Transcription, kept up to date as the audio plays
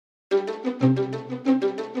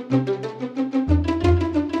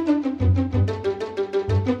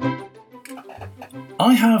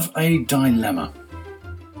I have a dilemma.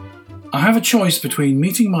 I have a choice between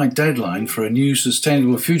meeting my deadline for a new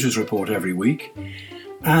Sustainable Futures report every week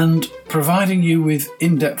and providing you with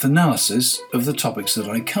in-depth analysis of the topics that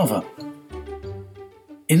I cover.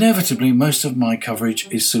 Inevitably, most of my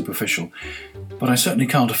coverage is superficial, but I certainly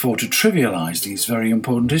can't afford to trivialise these very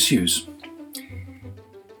important issues.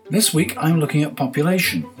 This week I'm looking at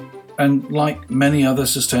population, and like many other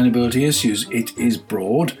sustainability issues, it is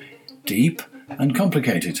broad, deep and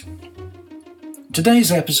complicated.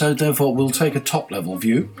 Today's episode, therefore, will take a top-level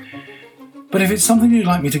view, but if it's something you'd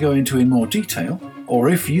like me to go into in more detail, or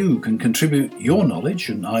if you can contribute your knowledge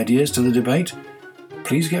and ideas to the debate,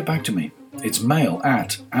 please get back to me. It's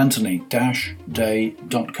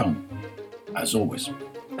mail@anthony-day.com, as always.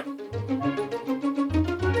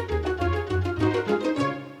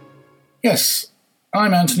 Yes,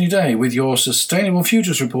 I'm Anthony Day with your Sustainable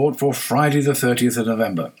Futures report for Friday the 30th of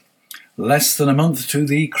November. Less than a month to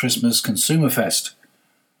the Christmas Consumer Fest.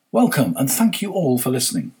 Welcome and thank you all for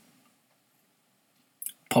listening.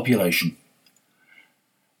 Population.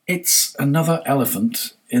 It's another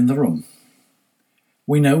elephant in the room.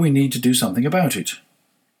 We know we need to do something about it.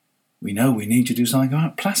 We know we need to do something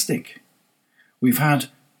about plastic. We've had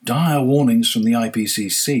dire warnings from the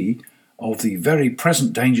IPCC of the very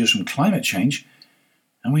present dangers from climate change,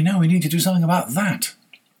 and we know we need to do something about that.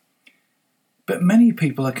 But many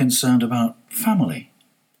people are concerned about family,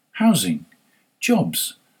 housing,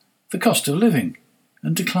 jobs, the cost of living,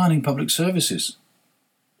 and declining public services.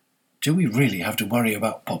 Do we really have to worry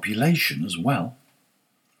about population as well?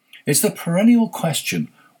 It's the perennial question,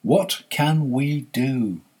 what can we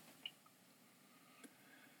do?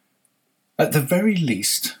 At the very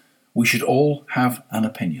least, we should all have an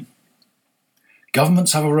opinion.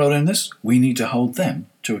 Governments have a role in this, we need to hold them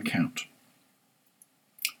to account.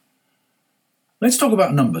 Let's talk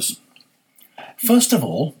about numbers. First of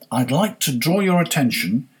all, I'd like to draw your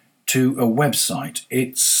attention to a website.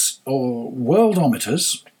 It's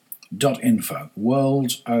worldometers.info.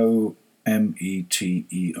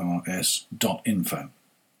 worldometers.info.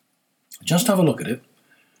 Just have a look at it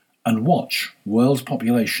and watch world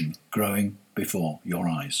population growing before your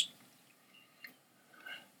eyes.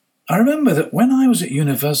 I remember that when I was at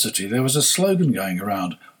university, there was a slogan going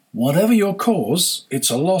around, whatever your cause, it's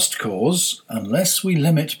a lost cause unless we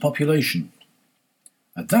limit population.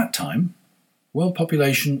 At that time, world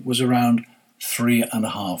population was around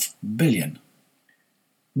 3.5 billion.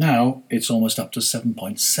 Now it's almost up to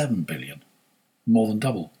 7.7 billion, more than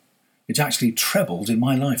double. It's actually trebled in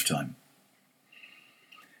my lifetime.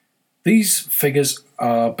 These figures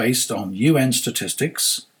are based on UN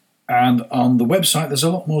statistics, and on the website there's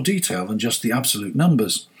a lot more detail than just the absolute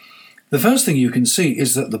numbers. The first thing you can see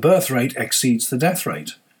is that the birth rate exceeds the death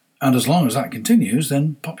rate, and as long as that continues,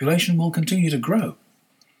 then population will continue to grow.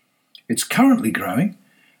 It's currently growing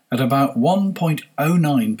at about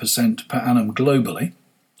 1.09% per annum globally,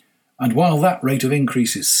 and while that rate of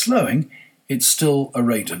increase is slowing, it's still a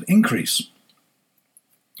rate of increase.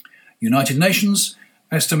 United Nations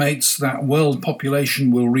estimates that world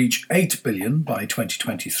population will reach 8 billion by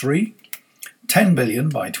 2023, 10 billion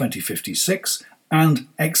by 2056, and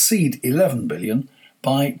exceed 11 billion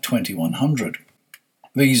by 2100.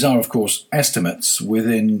 These are, of course, estimates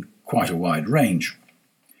within quite a wide range.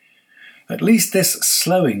 At least this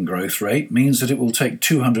slowing growth rate means that it will take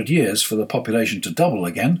 200 years for the population to double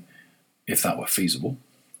again, if that were feasible.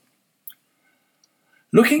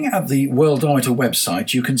 Looking at the Worldometer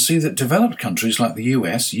website, you can see that developed countries like the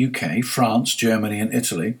US, UK, France, Germany and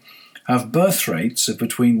Italy have birth rates of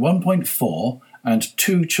between 1.4 and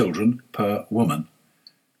 2 children per woman,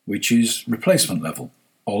 which is replacement level,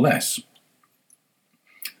 or less.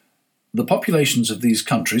 The populations of these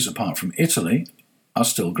countries, apart from Italy, are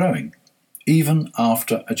still growing, even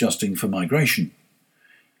after adjusting for migration.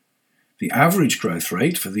 The average growth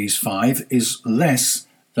rate for these 5 is less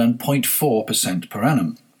than 0.4% per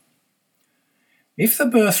annum. If the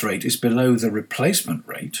birth rate is below the replacement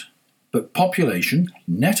rate, but population,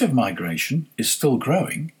 net of migration, is still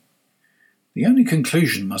growing, the only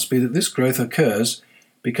conclusion must be that this growth occurs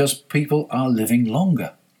because people are living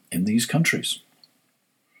longer in these countries.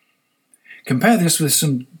 Compare this with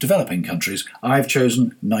some developing countries. I've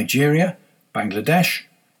chosen Nigeria, Bangladesh,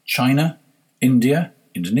 China, India,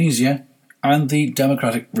 Indonesia, and the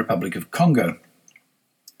Democratic Republic of Congo.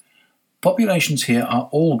 Populations here are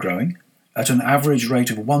all growing at an average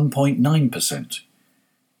rate of 1.9%,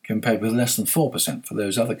 compared with less than 4% for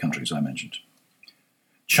those other countries I mentioned.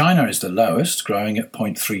 China is the lowest, growing at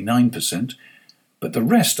 0.39%, but the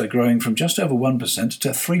rest are growing from just over 1% to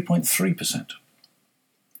 3.3%.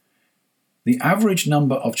 The average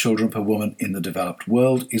number of children per woman in the developed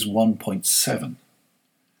world is 1.7,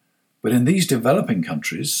 but in these developing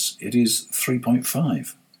countries it is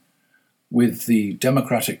 3.5, with the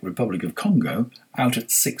Democratic Republic of Congo out at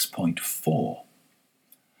 6.4.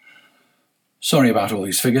 Sorry about all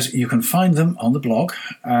these figures. You can find them on the blog,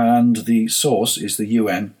 and the source is the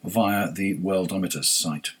UN via the Worldometer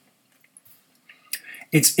site.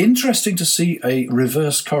 It's interesting to see a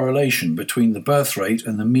reverse correlation between the birth rate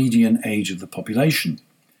and the median age of the population.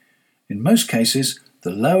 In most cases,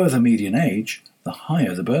 the lower the median age, the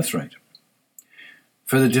higher the birth rate.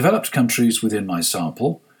 For the developed countries within my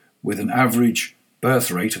sample, with an average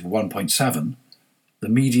birth rate of 1.7, the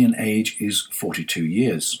median age is 42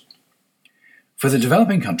 years. For the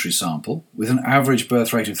developing country sample, with an average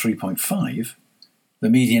birth rate of 3.5, the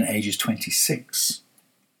median age is 26.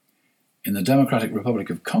 In the Democratic Republic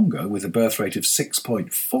of Congo, with a birth rate of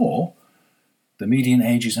 6.4, the median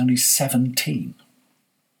age is only 17.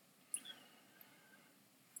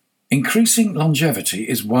 Increasing longevity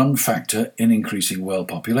is one factor in increasing world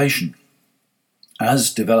population.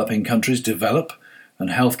 As developing countries develop and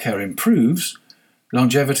healthcare improves,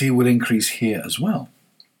 longevity will increase here as well.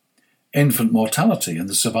 Infant mortality and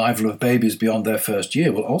the survival of babies beyond their first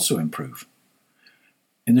year will also improve.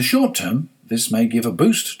 In the short term, this may give a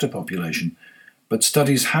boost to population, but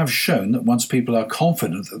studies have shown that once people are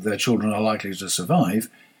confident that their children are likely to survive,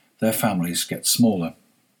 their families get smaller.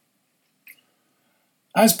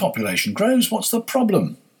 As population grows, what's the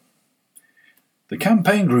problem? The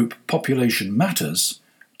campaign group Population Matters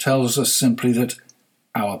tells us simply that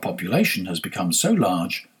our population has become so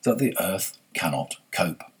large that the Earth cannot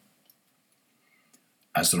cope.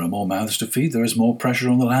 As there are more mouths to feed, there is more pressure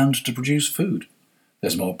on the land to produce food.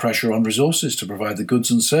 There's more pressure on resources to provide the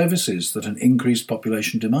goods and services that an increased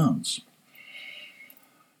population demands.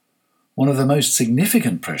 One of the most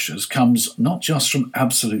significant pressures comes not just from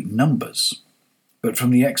absolute numbers, but from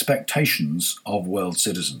the expectations of world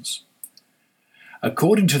citizens.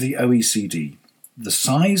 According to the OECD, the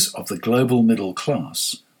size of the global middle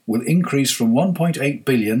class will increase from 1.8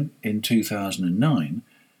 billion in 2009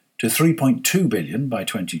 to 3.2 billion by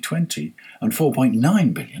 2020 and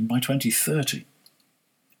 4.9 billion by 2030.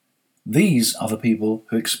 These are the people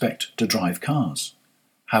who expect to drive cars,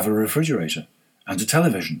 have a refrigerator and a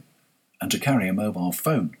television, and to carry a mobile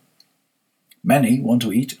phone. Many want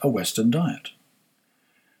to eat a Western diet.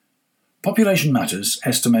 Population Matters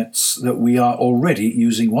estimates that we are already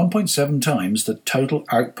using 1.7 times the total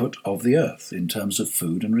output of the Earth in terms of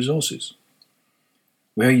food and resources.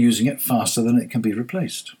 We are using it faster than it can be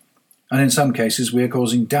replaced. And in some cases, we are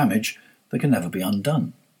causing damage that can never be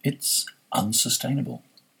undone. It's unsustainable.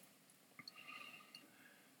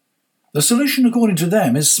 The solution, according to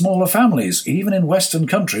them, is smaller families, even in Western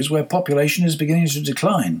countries where population is beginning to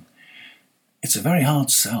decline. It's a very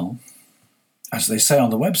hard sell. As they say on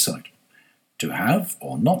the website, to have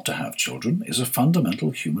or not to have children is a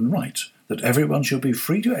fundamental human right that everyone should be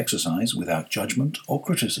free to exercise without judgment or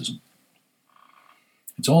criticism.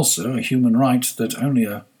 It's also a human right that only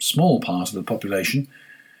a small part of the population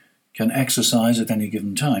can exercise at any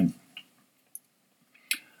given time.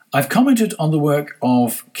 I've commented on the work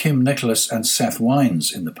of Kim Nicholas and Seth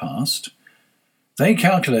Wines in the past. They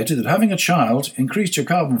calculated that having a child increased your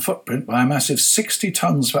carbon footprint by a massive 60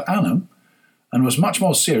 tonnes per annum and was much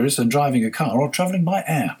more serious than driving a car or travelling by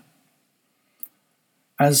air.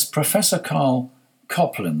 As Professor Carl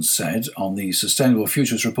Copland said on the Sustainable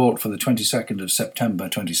Futures Report for the 22nd of September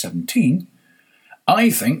 2017, I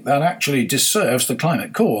think that actually disserves the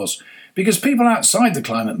climate cause, because people outside the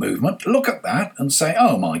climate movement look at that and say,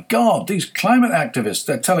 oh my God, these climate activists,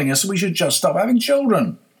 they're telling us we should just stop having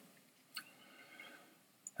children.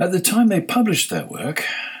 At the time they published their work,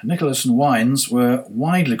 Nicholas and Wines were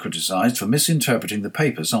widely criticised for misinterpreting the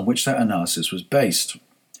papers on which their analysis was based.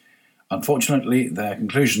 Unfortunately, their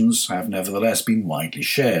conclusions have nevertheless been widely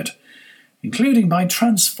shared, including by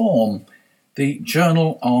Transform, the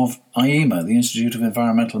journal of IEMA, the Institute of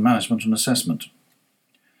Environmental Management and Assessment.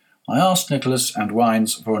 I asked Nicholas and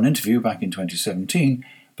Wines for an interview back in 2017,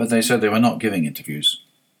 but they said they were not giving interviews.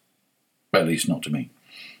 At least not to me.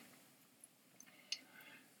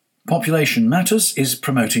 Population Matters is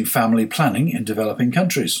promoting family planning in developing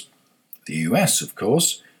countries. The US, of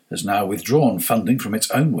course, has now withdrawn funding from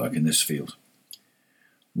its own work in this field.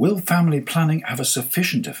 Will family planning have a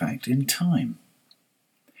sufficient effect in time?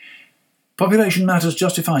 Population Matters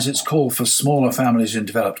justifies its call for smaller families in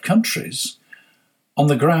developed countries on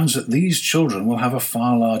the grounds that these children will have a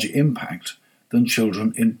far larger impact than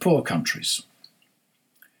children in poor countries.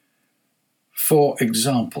 For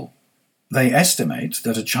example, they estimate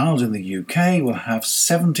that a child in the UK will have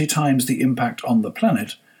 70 times the impact on the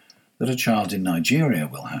planet that a child in Nigeria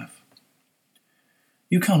will have.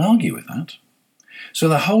 You can't argue with that. So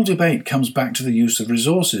the whole debate comes back to the use of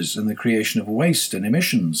resources and the creation of waste and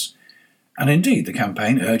emissions, and indeed the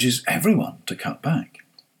campaign urges everyone to cut back.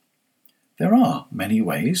 There are many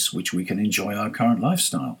ways which we can enjoy our current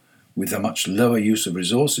lifestyle, with a much lower use of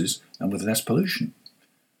resources and with less pollution.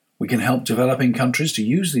 We can help developing countries to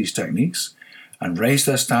use these techniques and raise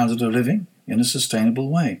their standard of living in a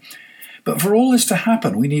sustainable way. But for all this to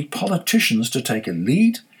happen, we need politicians to take a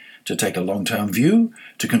lead, to take a long-term view,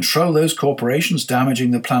 to control those corporations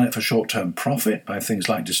damaging the planet for short-term profit by things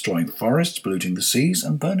like destroying forests, polluting the seas,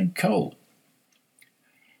 and burning coal.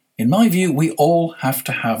 In my view, we all have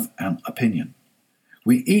to have an opinion.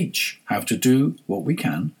 We each have to do what we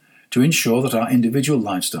can to ensure that our individual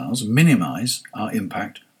lifestyles minimise our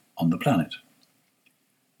impact on the planet.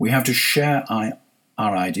 We have to share our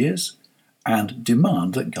ideas and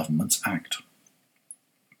demand that governments act.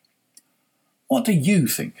 What do you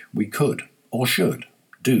think we could or should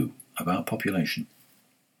do about population?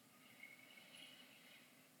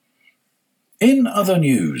 In other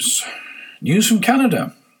news from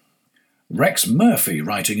Canada. Rex Murphy,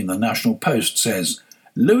 writing in the National Post, says,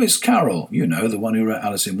 Lewis Carroll, you know, the one who wrote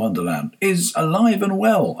Alice in Wonderland, is alive and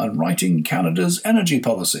well and writing Canada's energy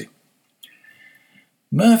policy.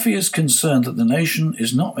 Murphy is concerned that the nation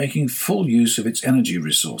is not making full use of its energy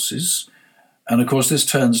resources, and of course this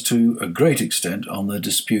turns to a great extent on the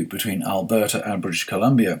dispute between Alberta and British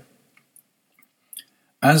Columbia.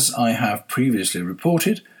 As I have previously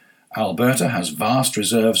reported, Alberta has vast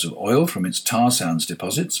reserves of oil from its tar sands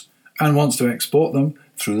deposits and wants to export them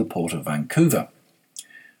through the port of Vancouver.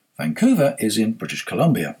 Vancouver is in British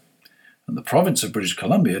Columbia, and the province of British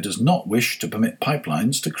Columbia does not wish to permit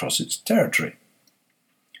pipelines to cross its territory.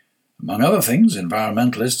 Among other things,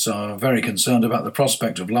 environmentalists are very concerned about the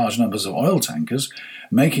prospect of large numbers of oil tankers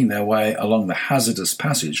making their way along the hazardous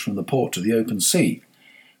passage from the port to the open sea,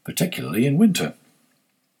 particularly in winter.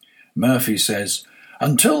 Murphy says,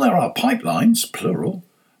 until there are pipelines, plural,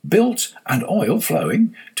 built and oil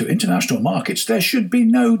flowing to international markets, there should be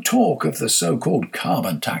no talk of the so-called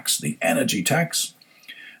carbon tax, the energy tax.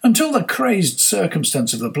 Until the crazed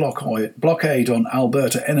circumstance of the blockade on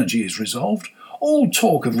Alberta energy is resolved, all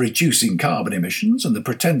talk of reducing carbon emissions and the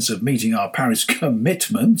pretense of meeting our Paris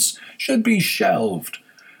commitments should be shelved.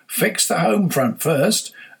 Fix the home front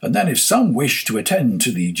first, and then if some wish to attend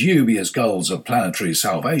to the dubious goals of planetary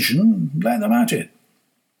salvation, let them at it.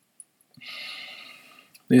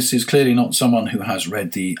 This is clearly not someone who has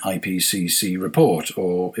read the IPCC report,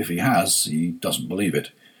 or if he has, he doesn't believe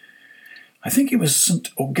it. I think it was St.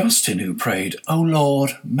 Augustine who prayed, O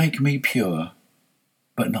Lord, make me pure,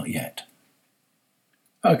 but not yet.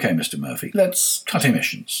 OK, Mr. Murphy, let's cut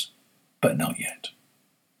emissions, but not yet.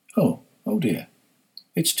 Oh dear,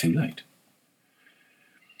 it's too late.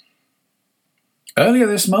 Earlier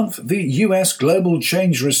this month, the US Global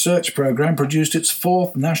Change Research Programme produced its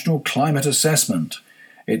fourth National Climate Assessment.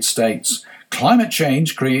 It states, climate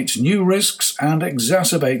change creates new risks and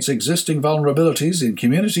exacerbates existing vulnerabilities in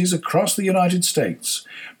communities across the United States,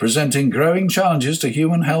 presenting growing challenges to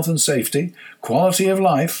human health and safety, quality of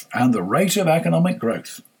life, and the rate of economic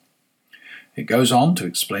growth. It goes on to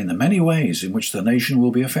explain the many ways in which the nation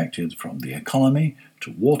will be affected, from the economy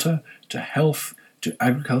to water to health to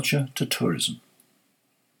agriculture to tourism.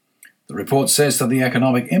 The report says that the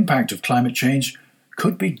economic impact of climate change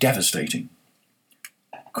could be devastating.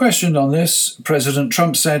 Questioned on this, President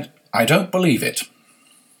Trump said, I don't believe it.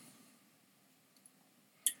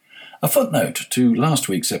 A footnote to last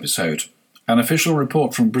week's episode. An official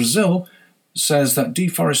report from Brazil says that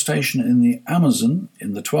deforestation in the Amazon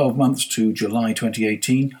in the 12 months to July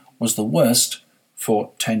 2018 was the worst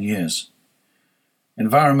for 10 years.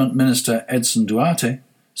 Environment Minister Edson Duarte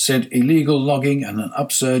said illegal logging and an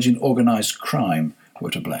upsurge in organised crime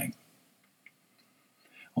were to blame.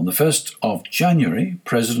 On the 1st of January,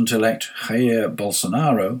 President-elect Jair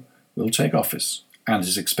Bolsonaro will take office and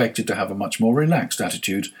is expected to have a much more relaxed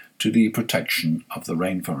attitude to the protection of the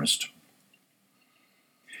rainforest.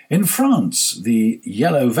 In France, the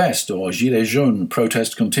Yellow Vest or Gilets jaunes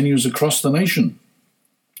protest continues across the nation.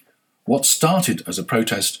 What started as a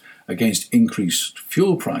protest against increased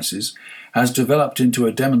fuel prices has developed into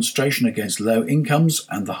a demonstration against low incomes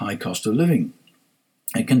and the high cost of living.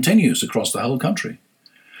 It continues across the whole country.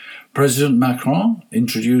 President Macron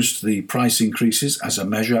introduced the price increases as a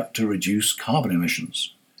measure to reduce carbon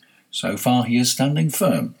emissions. So far he is standing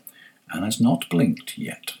firm and has not blinked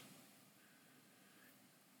yet.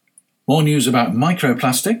 More news about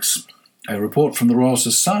microplastics. A report from the Royal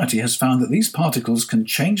Society has found that these particles can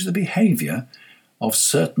change the behaviour of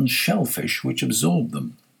certain shellfish which absorb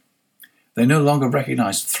them. They no longer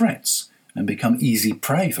recognise threats and become easy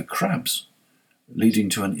prey for crabs, leading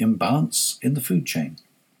to an imbalance in the food chain.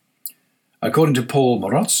 According to Paul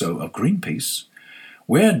Morozzo of Greenpeace,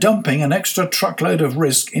 we're dumping an extra truckload of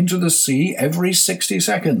risk into the sea every 60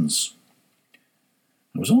 seconds.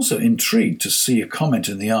 I was also intrigued to see a comment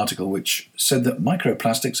in the article which said that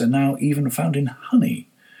microplastics are now even found in honey.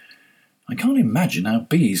 I can't imagine how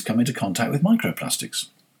bees come into contact with microplastics,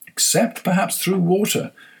 except perhaps through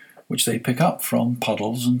water, which they pick up from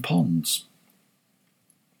puddles and ponds.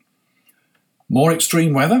 More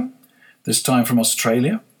extreme weather, this time from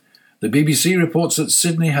Australia. The BBC reports that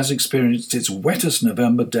Sydney has experienced its wettest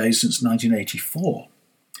November day since 1984.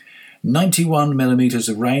 91 millimetres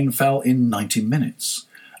of rain fell in 90 minutes,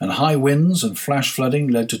 and high winds and flash flooding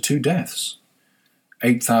led to 2 deaths.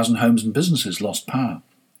 8,000 homes and businesses lost power,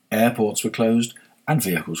 airports were closed, and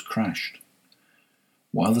vehicles crashed.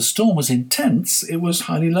 While the storm was intense, it was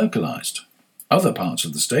highly localised. Other parts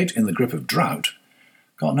of the state, in the grip of drought,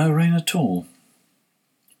 got no rain at all.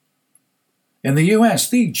 In the US,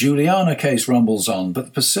 the Juliana case rumbles on, but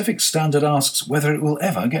the Pacific Standard asks whether it will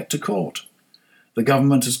ever get to court. The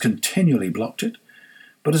government has continually blocked it,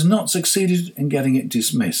 but has not succeeded in getting it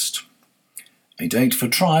dismissed. A date for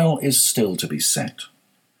trial is still to be set.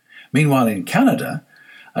 Meanwhile, in Canada,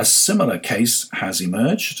 a similar case has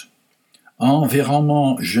emerged.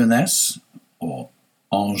 Environnement Jeunesse, or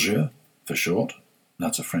Enjeu for short,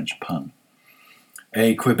 that's a French pun,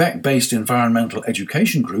 a Quebec-based environmental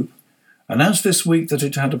education group, announced this week that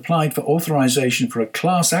it had applied for authorization for a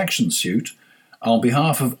class action suit on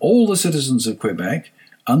behalf of all the citizens of Quebec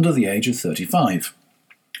under the age of 35.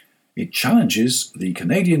 It challenges the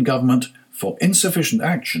Canadian government for insufficient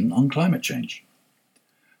action on climate change.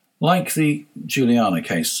 Like the Juliana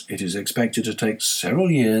case, it is expected to take several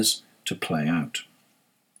years to play out.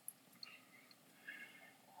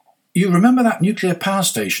 You remember that nuclear power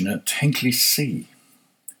station at Hinkley-C?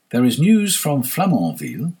 There is news from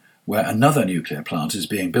Flamanville, where another nuclear plant is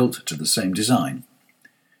being built to the same design.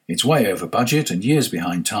 It's way over budget and years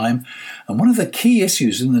behind time, and one of the key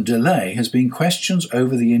issues in the delay has been questions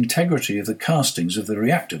over the integrity of the castings of the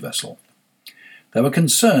reactor vessel. There were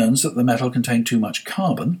concerns that the metal contained too much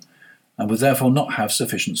carbon and would therefore not have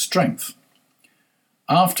sufficient strength.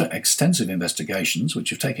 After extensive investigations, which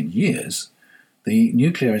have taken years, the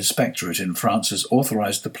Nuclear Inspectorate in France has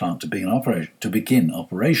authorised the plant to begin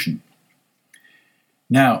operation.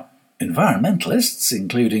 Now, environmentalists,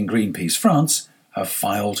 including Greenpeace France, have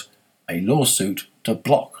filed a lawsuit to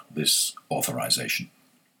block this authorisation.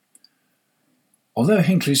 Although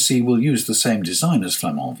Hinkley-C will use the same design as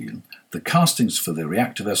Flamanville, the castings for the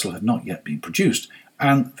reactor vessel have not yet been produced,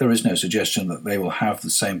 and there is no suggestion that they will have the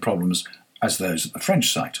same problems as those at the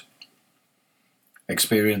French site.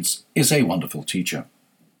 Experience is a wonderful teacher.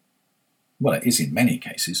 Well, it is in many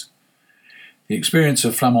cases. The experience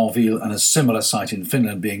of Flamanville and a similar site in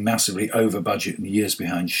Finland being massively over budget and years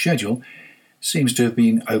behind schedule seems to have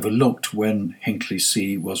been overlooked when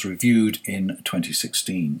Hinkley-C was reviewed in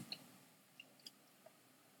 2016.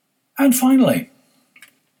 And finally,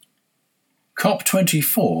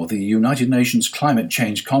 COP24, the United Nations Climate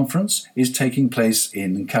Change Conference, is taking place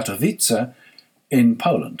in Katowice in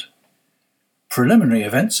Poland. Preliminary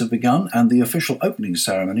events have begun and the official opening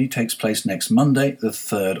ceremony takes place next Monday, the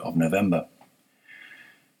 3rd of November.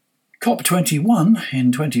 COP21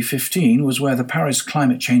 in 2015 was where the Paris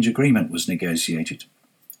Climate Change Agreement was negotiated.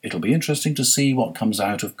 It'll be interesting to see what comes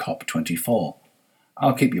out of COP24.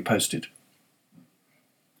 I'll keep you posted.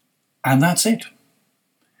 And that's it.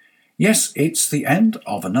 Yes, it's the end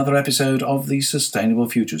of another episode of the Sustainable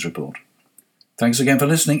Futures Report. Thanks again for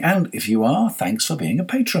listening, and if you are, thanks for being a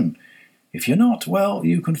patron. If you're not, well,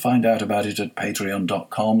 you can find out about it at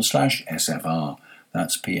patreon.com/SFR.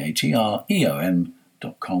 That's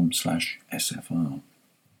patreon.com/SFR.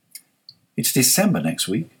 It's December next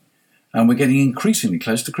week, and we're getting increasingly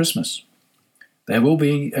close to Christmas. There will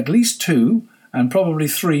be at least 2 and probably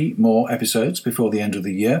 3 more episodes before the end of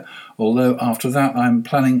the year, although after that I'm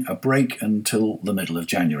planning a break until the middle of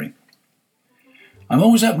January. I'm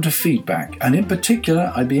always open to feedback, and in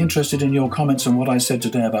particular I'd be interested in your comments on what I said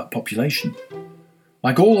today about population.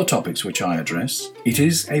 Like all the topics which I address, it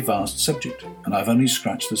is a vast subject, and I've only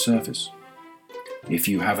scratched the surface. If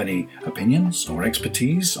you have any opinions or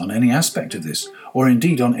expertise on any aspect of this, or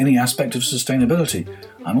indeed on any aspect of sustainability,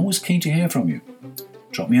 I'm always keen to hear from you.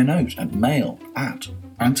 Drop me a note at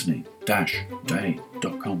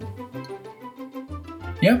mail@anthony-day.com.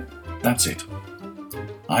 Yep, that's it.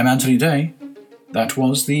 I'm Anthony Day. That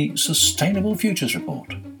was the Sustainable Futures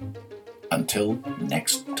Report. Until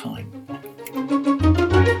next time.